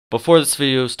Before this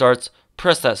video starts,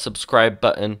 press that subscribe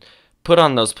button, put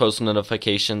on those post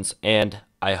notifications, and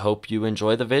I hope you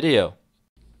enjoy the video.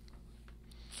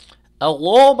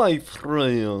 Hello, my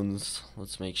friends.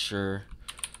 Let's make sure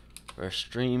we're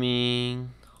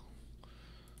streaming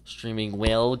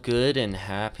well, good, and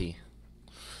happy.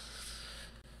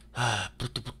 I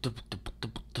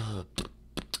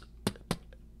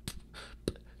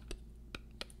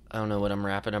don't know what I'm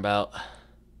rapping about.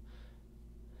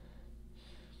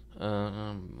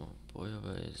 Boy,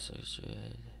 so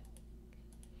good.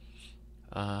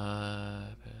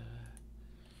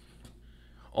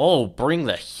 Oh, bring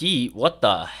the heat. What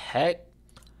the heck?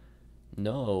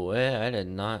 No way, I did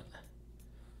not.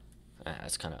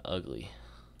 That's kind of ugly.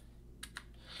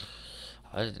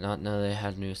 I did not know they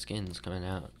had new skins coming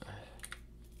out.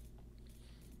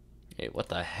 Hey, what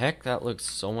the heck? That looks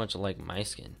so much like my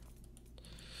skin.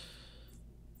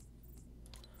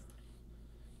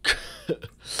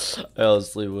 I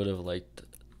honestly would have liked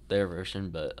their version,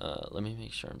 but let me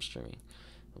make sure I'm streaming.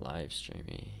 Live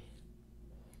streaming.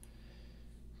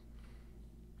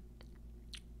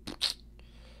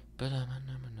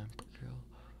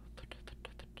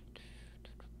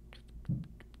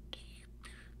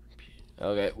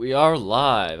 Okay, we are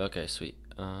live. Okay, sweet.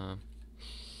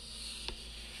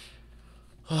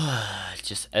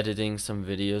 Just editing some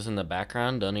videos in the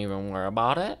background. Don't even worry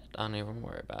about it. Don't even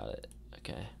worry about it.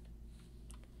 Okay.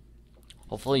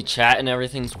 Hopefully chat and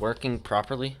everything's working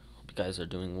properly. Hope you guys are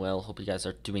doing well. Hope you guys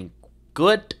are doing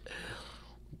good.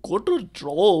 Good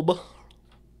job.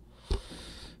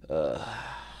 Welcome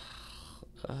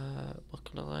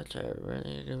to Ledger.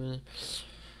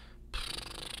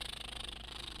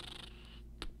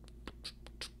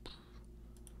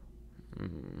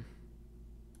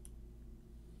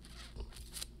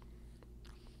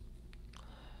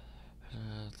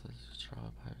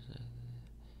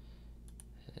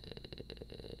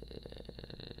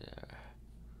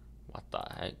 What the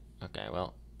heck? Okay,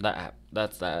 well,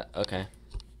 that's that. Okay.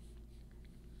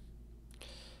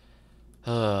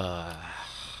 Let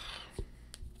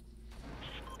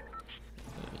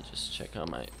me just check on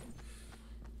my.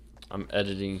 I'm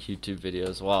editing YouTube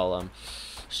videos while I'm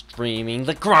streaming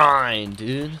the grind,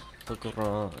 dude. The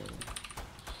grind.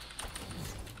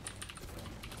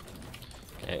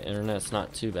 Okay, internet's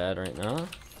not too bad right now.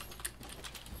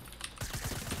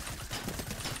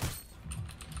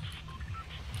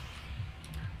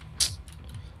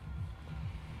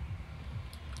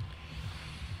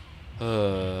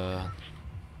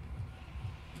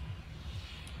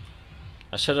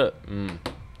 I should've.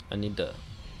 I need to.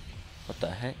 What the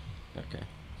heck? Okay.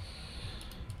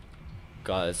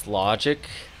 Guys, Logic.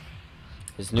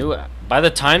 His new. By the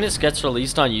time this gets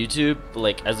released on YouTube,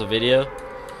 like as a video,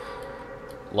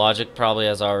 Logic probably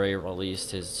has already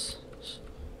released his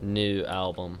new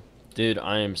album. Dude,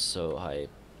 I am so hyped.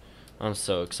 I'm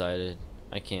so excited.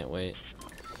 I can't wait.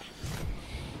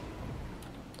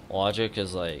 Logic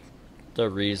is like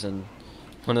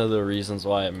one of the reasons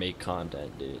why I make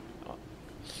content, dude.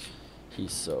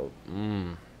 He's so,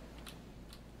 I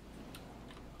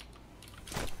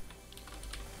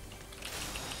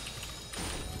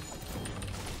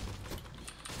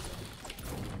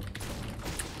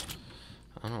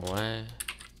don't know why.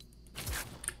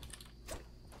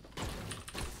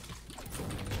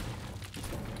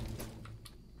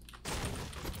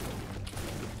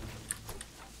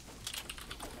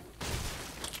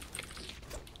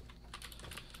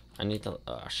 I need to,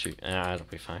 oh shoot, it'll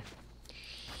be fine.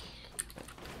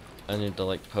 I need to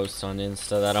like post on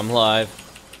Insta that I'm live.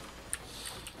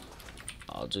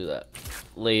 I'll do that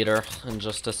later in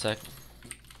just a sec.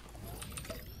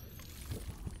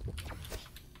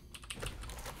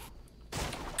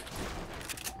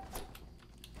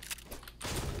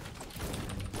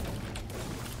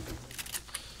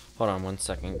 Hold on 1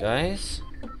 second, guys.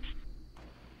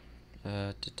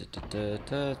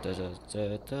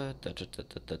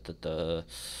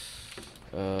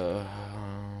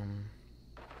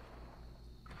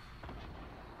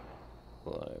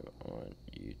 Live on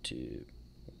YouTube.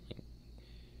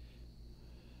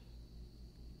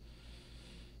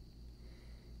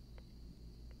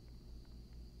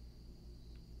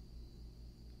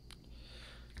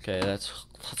 Okay, let's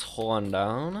hold on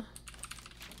down.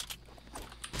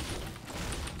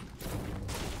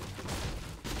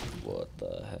 What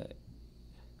the heck?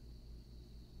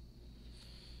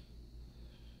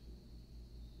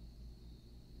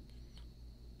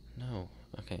 No.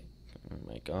 Okay. Oh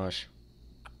my gosh.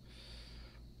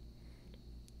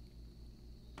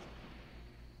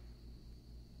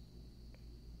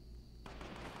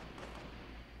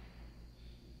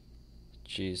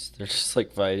 Jeez, they're just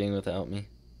like fighting without me.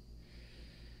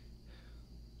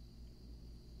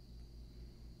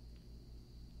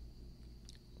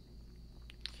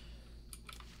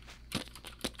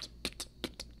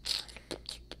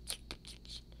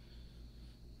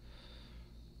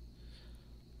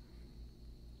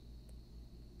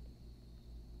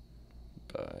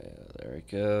 There we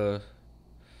go.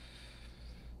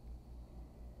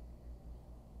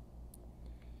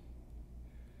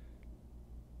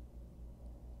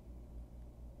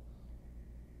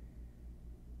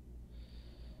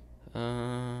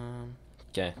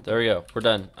 Okay, there we go. We're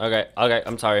done. Okay,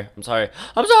 I'm sorry. I'm sorry.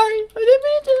 I didn't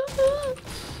mean to.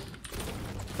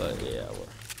 But yeah,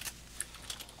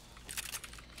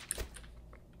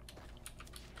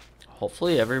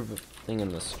 hopefully everything in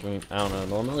the stream. I don't know.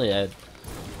 Normally I'd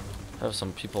have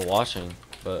some people watching,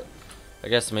 but I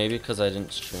guess maybe because I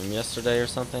didn't stream yesterday or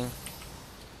something.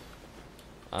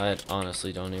 I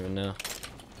honestly don't even know.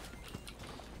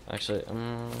 Actually,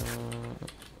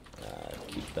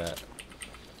 keep that.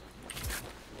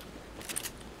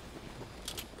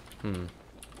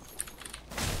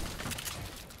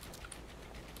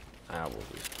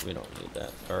 We don't need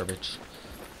that garbage.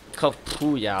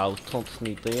 Yeah, don't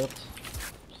need that.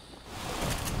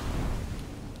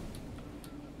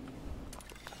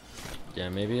 Yeah,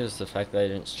 maybe it's the fact that I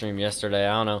didn't stream yesterday.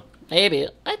 I don't know. Maybe.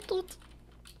 I thought.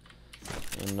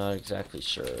 I'm not exactly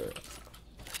sure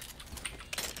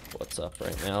what's up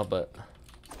right now, but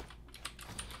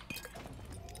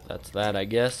that's that, I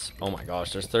guess. Oh my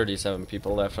gosh, there's 37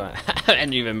 people left. I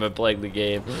haven't even been playing the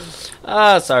game.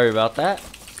 Sorry about that.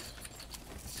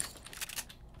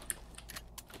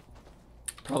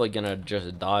 Probably gonna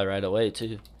just die right away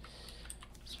too.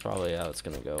 It's probably how it's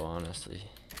gonna go, honestly.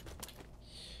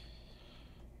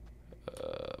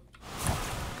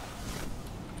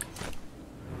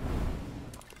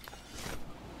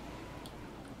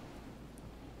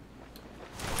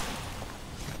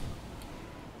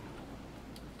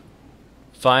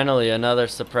 Finally, another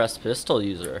suppressed pistol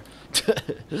user.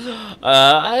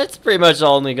 It's pretty much the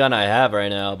only gun I have right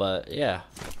now, but yeah.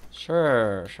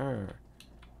 Sure.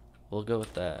 We'll go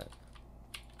with that.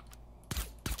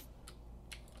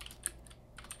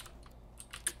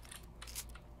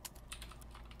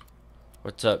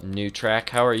 What's up, new track?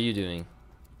 How are you doing?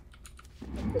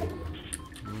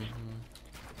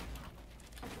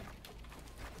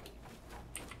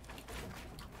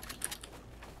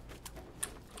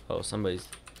 Oh, somebody's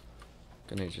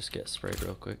gonna just get sprayed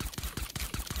real quick.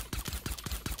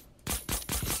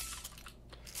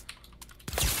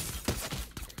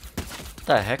 What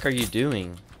the heck are you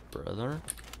doing, brother?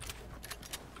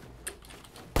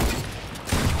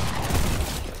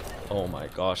 Oh my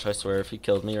gosh, I swear if he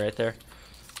killed me right there,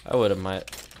 I would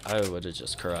have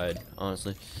just cried,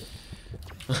 honestly.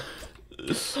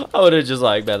 I would have just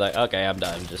like been like, okay, I'm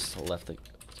done.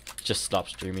 Just stop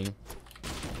streaming.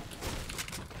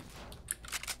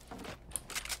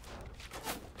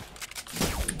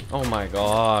 Oh my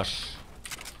gosh.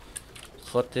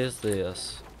 What is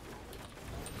this?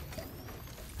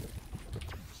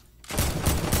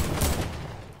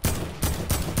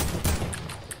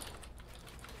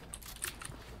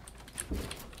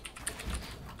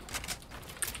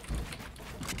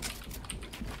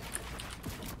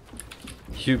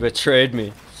 You betrayed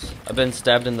me. I've been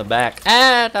stabbed in the back.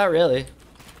 Not really.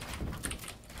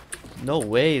 No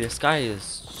way, this guy is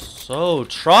so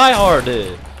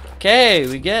try-harded. Okay,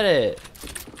 we get it.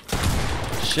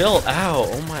 Chill out.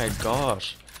 Oh my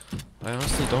gosh. I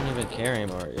honestly don't even care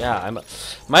anymore. Yeah, I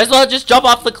might as well just jump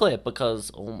off the cliff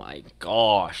because, oh my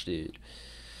gosh, dude.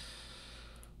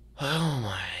 Oh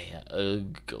my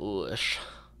gosh.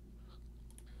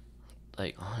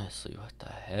 Like, honestly, what the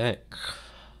heck?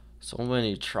 So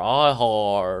many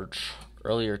tryhards.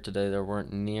 Earlier today, there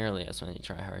weren't nearly as many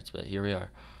tryhards, but here we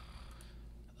are.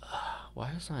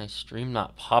 Why is my stream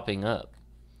not popping up?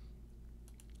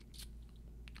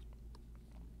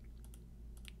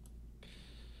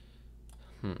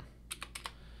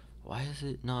 Why is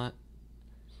it not?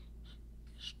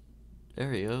 There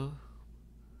we go.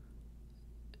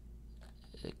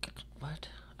 What?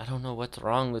 I don't know what's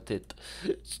wrong with it.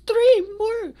 It's 3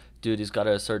 more. Dude, he's got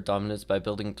to assert dominance by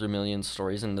building 3 million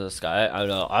stories into the sky. I don't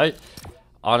know. I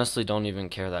honestly don't even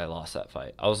care that I lost that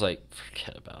fight. I was like,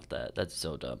 forget about that. That's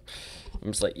so dumb.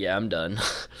 I'm just like, yeah, I'm done.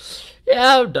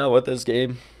 Yeah, I'm done with this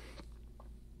game.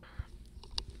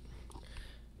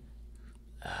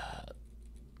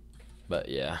 But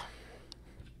yeah.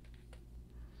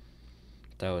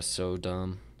 That was so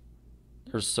dumb.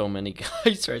 There's so many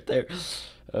guys right there.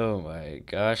 Oh my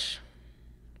gosh.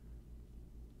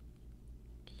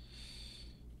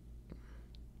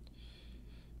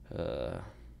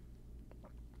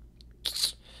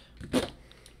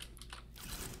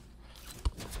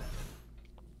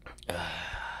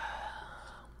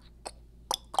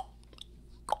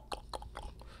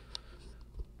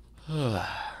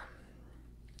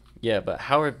 Yeah, but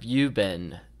how have you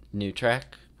been, new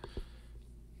track?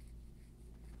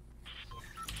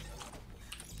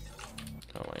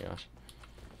 Oh my gosh.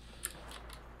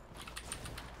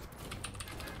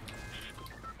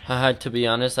 Haha, to be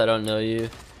honest, I don't know you.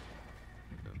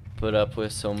 Put up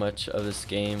with so much of this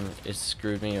game. It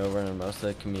screwed me over and most of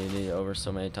the community over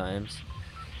so many times.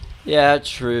 Yeah,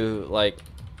 true. Like,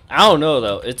 I don't know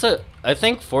though. I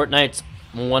think Fortnite's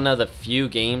one of the few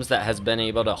games that has been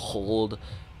able to hold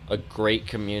a great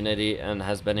community and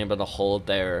has been able to hold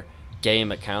their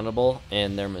game accountable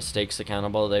and their mistakes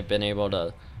accountable. They've been able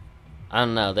to, I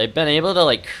don't know, they've been able to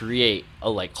like create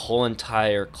a like whole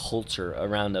entire culture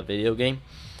around a video game.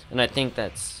 And I think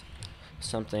that's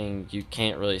something you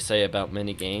can't really say about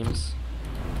many games.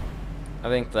 I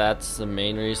think that's the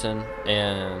main reason.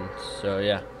 And so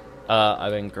yeah,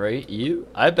 I've been great.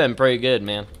 I've been pretty good,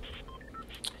 man.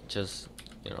 Just,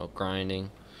 you know,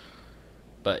 grinding.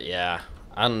 But yeah,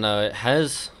 I don't know, it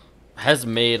has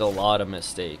made a lot of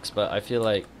mistakes, but I feel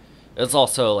like it's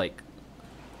also like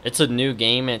it's a new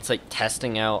game. It's like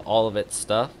testing out all of its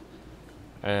stuff.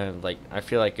 And like I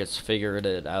feel like it's figured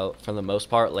it out for the most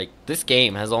part. Like this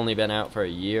game has only been out for a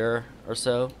year or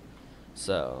so.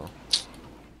 So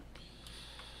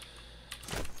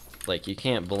like you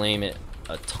can't blame it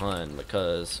a ton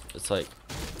because it's like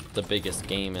the biggest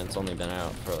game and it's only been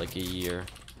out for like a year.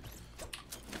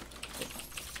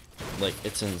 Like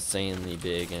it's insanely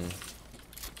big and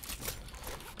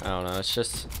I don't know, it's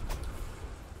just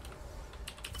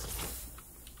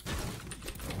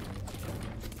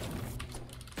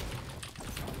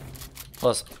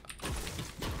plus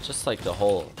just like the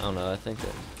whole, I don't know, I think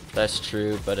that's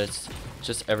true, but it's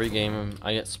just every game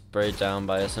I get sprayed down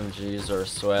by SMGs or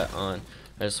sweat on.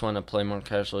 I just want to play more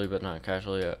casually, but not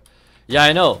casually yet. Yeah,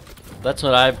 I know. That's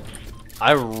what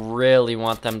I really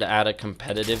want them to add a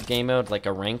competitive game mode, like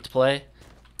a ranked play.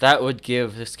 That would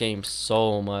give this game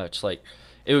so much. Like,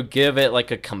 it would give it like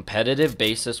a competitive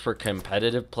basis for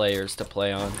competitive players to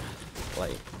play on.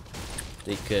 Like,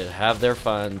 they could have their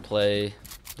fun, play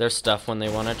their stuff when they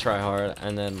want to try hard,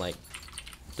 and then like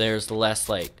there's less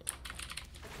like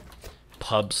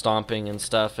pub stomping and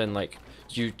stuff, and like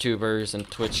YouTubers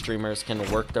and Twitch streamers can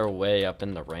work their way up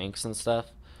in the ranks and stuff.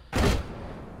 I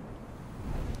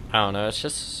don't know, it's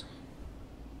just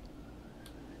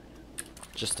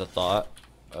a thought.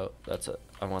 Oh, that's it.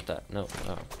 I want that. No.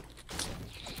 Oh.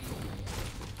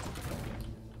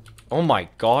 Oh my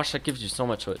gosh, that gives you so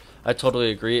much wood. I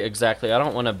totally agree. Exactly. I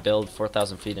don't want to build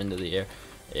 4,000 feet into the air.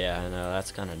 Yeah, I know,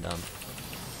 that's kind of dumb.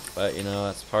 But, you know,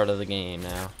 that's part of the game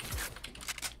now.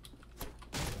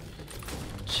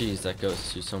 Jeez, that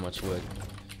goes through so much wood.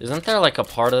 Isn't there, like, a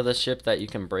part of the ship that you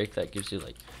can break that gives you,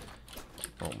 like...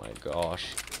 Oh my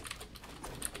gosh.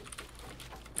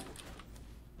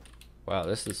 Wow,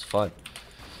 this is fun.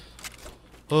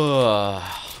 Ugh.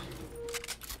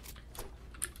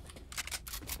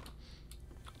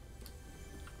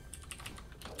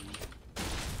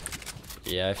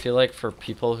 Yeah, I feel like for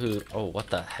people who... Oh, what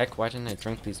the heck? Why didn't I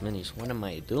drink these minis? What am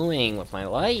I doing with my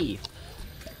life?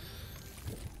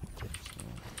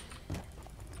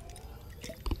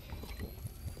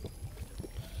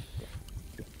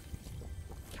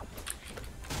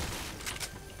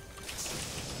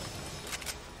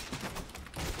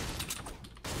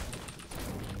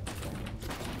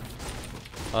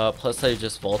 Plus I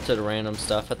just vaulted random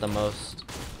stuff at the most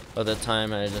of the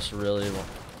time. I just really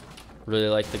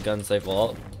like the guns they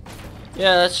vault.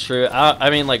 Yeah, that's true. I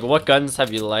mean, like, what guns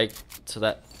have you liked so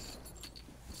that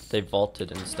they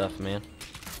vaulted and stuff, man?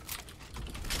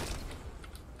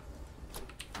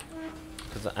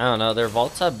 Because, I don't know, their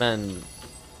vaults have been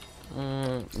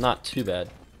not too bad,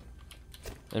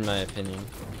 in my opinion.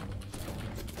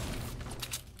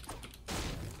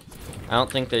 I don't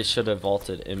think they should have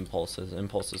vaulted impulses.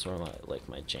 Impulses were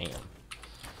my jam.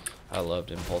 I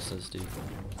loved impulses, dude.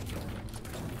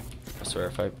 I swear,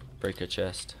 if I break a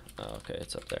chest... Oh, okay,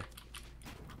 it's up there.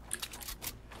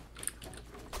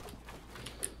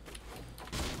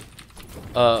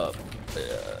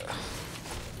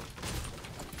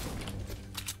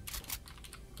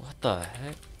 What the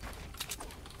heck?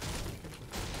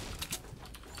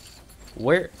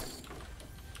 Where?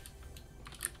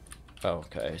 Oh,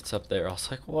 okay, it's up there. I was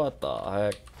like, what the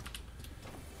heck?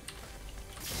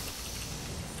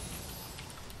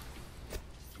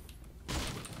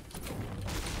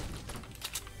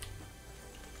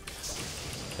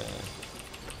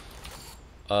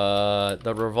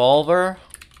 The revolver,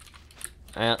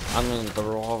 I mean, the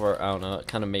revolver, I don't know, it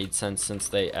kind of made sense since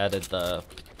they added the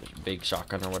big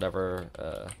shotgun or whatever,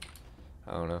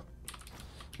 I don't know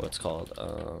what it's called,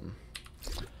 or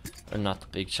not the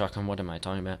big shotgun, what am I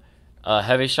talking about?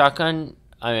 Heavy shotgun,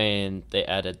 I mean, they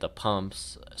added the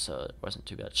pumps, so it wasn't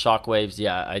too bad. Shockwaves,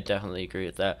 yeah, I definitely agree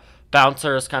with that.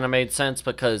 Bouncers kind of made sense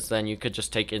because then you could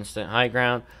just take instant high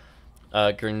ground.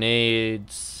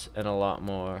 Grenades, and a lot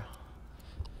more.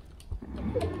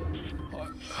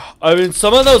 I mean,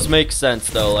 some of those make sense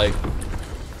though, like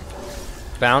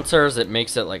bouncers, it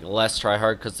makes it like less try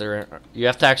hard because you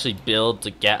have to actually build to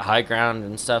get high ground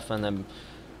and stuff, and then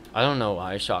I don't know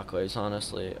why shockwaves,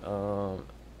 honestly.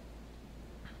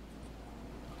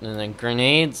 And then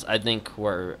grenades, I think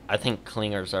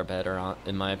clingers are better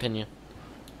in my opinion,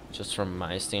 just from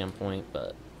my standpoint.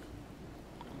 But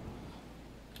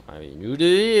I mean, you do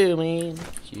you, man.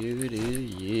 You do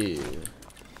you.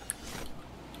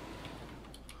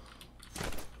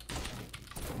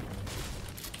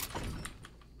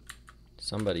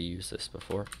 Somebody used this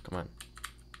before. Come on.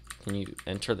 Can you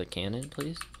enter the cannon,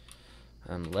 please?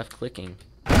 I'm left clicking.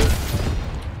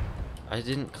 I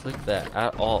didn't click that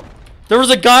at all. There was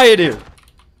a guy in here!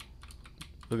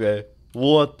 Okay.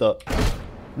 What the?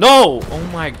 No! Oh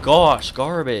my gosh,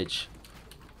 garbage.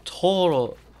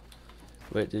 Total.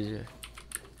 Wait, did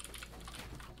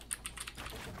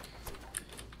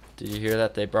you hear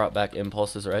that they brought back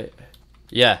impulses, right?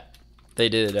 Yeah, they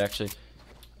did actually.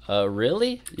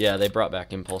 Really? Yeah, they brought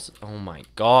back impulses. Oh my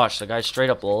gosh, the guy straight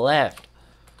up left.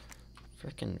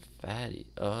 Freaking fatty.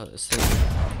 Oh, this thing.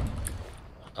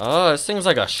 Oh, this thing's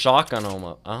like a shotgun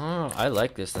almost. Oh, I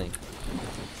like this thing.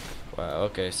 Wow,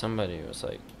 okay, somebody was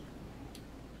like...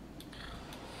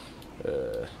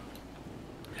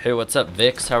 Hey, what's up,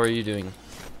 Vix? How are you doing?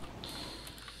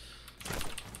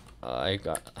 I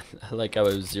like I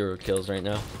was 0 kills right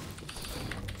now.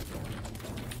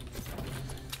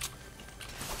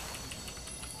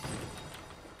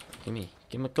 Give me,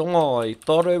 come on, I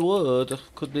thought I would.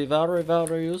 Could be very,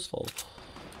 very useful.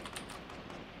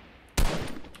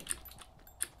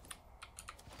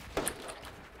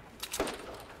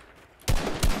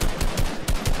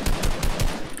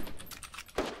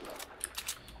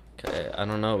 Okay, I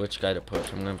don't know which guy to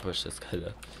push. I'm gonna push this guy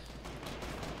though.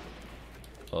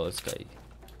 Oh, this guy.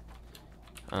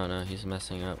 I don't know, he's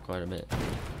messing up quite a bit.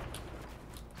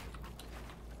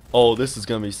 Oh, this is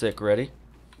gonna be sick. Ready?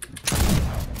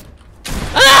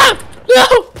 Ah!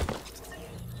 No!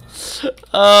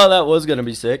 Oh, that was gonna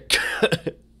be sick.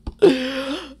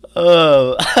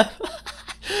 Oh.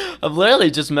 I'm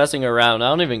literally just messing around. I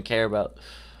don't even care about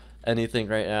anything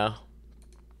right now.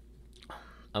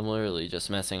 I'm literally just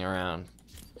messing around.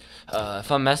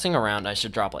 If I'm messing around, I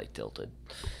should drop like tilted.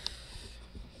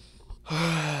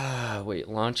 Wait,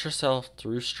 launch yourself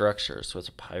through structures with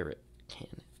a pirate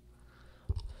cannon.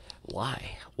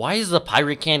 Why? Why is the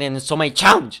pirate cannon in so many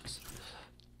challenges?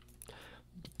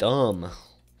 Dumb.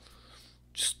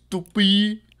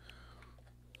 Stupid.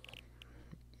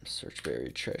 Search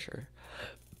buried treasure.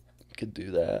 Could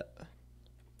do that.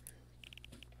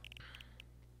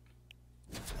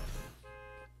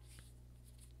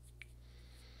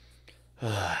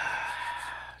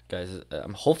 Guys,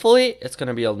 hopefully it's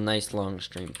gonna be a nice long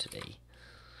stream today.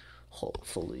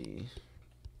 Hopefully.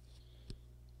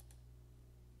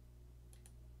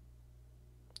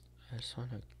 I just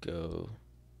want to go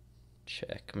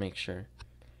check, make sure.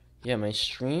 Yeah, my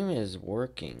stream is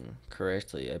working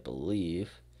correctly, I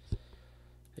believe.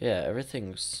 Yeah,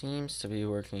 everything seems to be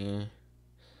working.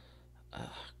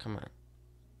 Come on.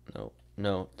 No,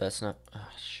 no, that's not. Oh,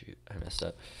 shoot, I messed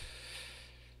up.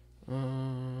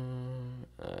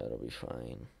 It'll be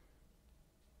fine.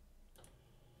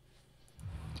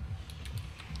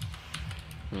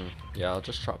 Yeah, I'll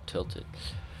just drop tilted.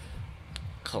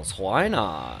 'Cause why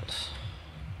not?